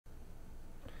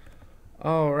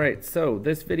Alright, so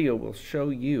this video will show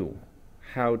you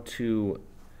how to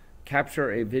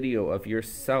capture a video of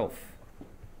yourself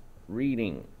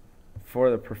reading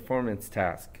for the performance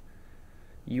task.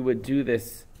 You would do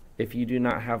this if you do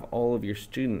not have all of your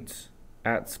students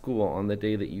at school on the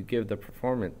day that you give the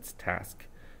performance task,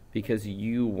 because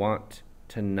you want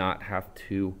to not have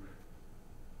to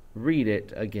read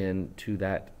it again to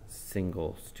that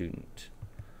single student.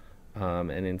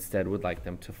 And instead would like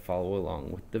them to follow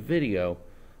along with the video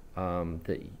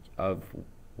of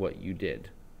what you did.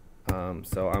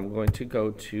 So I'm going to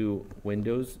go to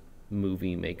Windows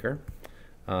Movie Maker.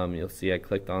 You'll see I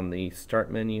clicked on the Start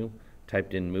menu,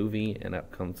 typed in Movie, and up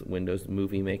comes Windows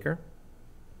Movie Maker.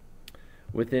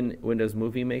 Within Windows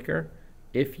Movie Maker,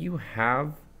 if you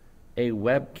have a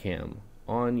webcam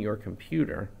on your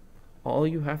computer, all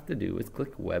you have to do is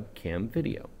click Webcam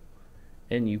Video,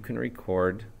 and you can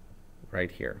record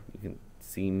right here. You can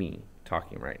see me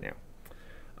talking right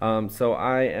now. So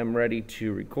I am ready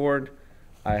to record.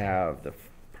 I have the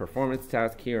performance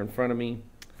task here in front of me,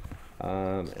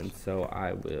 and so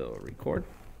I will record.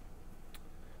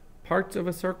 Parts of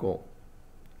a circle: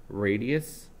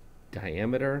 radius,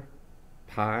 diameter,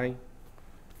 pi.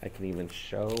 I can even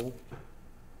show.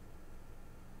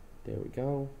 There we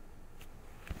go.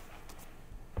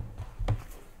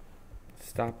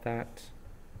 Stop that.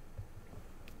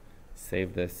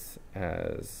 Save this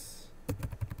as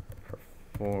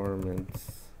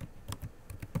performance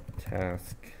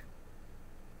task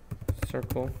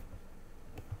circle.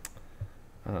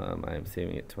 I am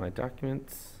saving it to my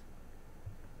documents.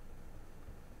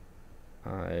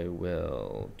 I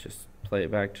will just play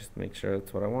it back just to make sure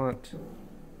that's what I want.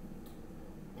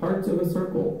 Parts of a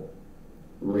circle.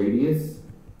 Radius.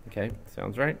 Okay,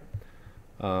 sounds right.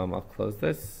 I'll close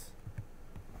this.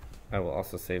 I will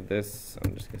also save this.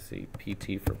 I'm just going to say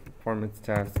PT for performance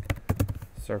task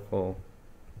circle.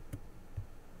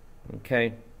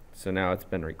 Okay, so now it's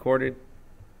been recorded.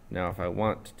 Now if I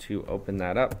want to open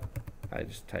that up, I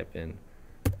just type in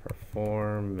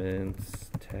performance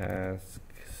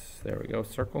tasks. There we go,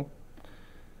 circle.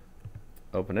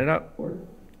 Open it up.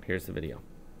 Here's the video.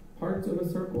 Parts of a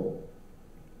circle: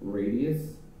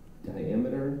 radius,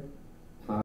 diameter,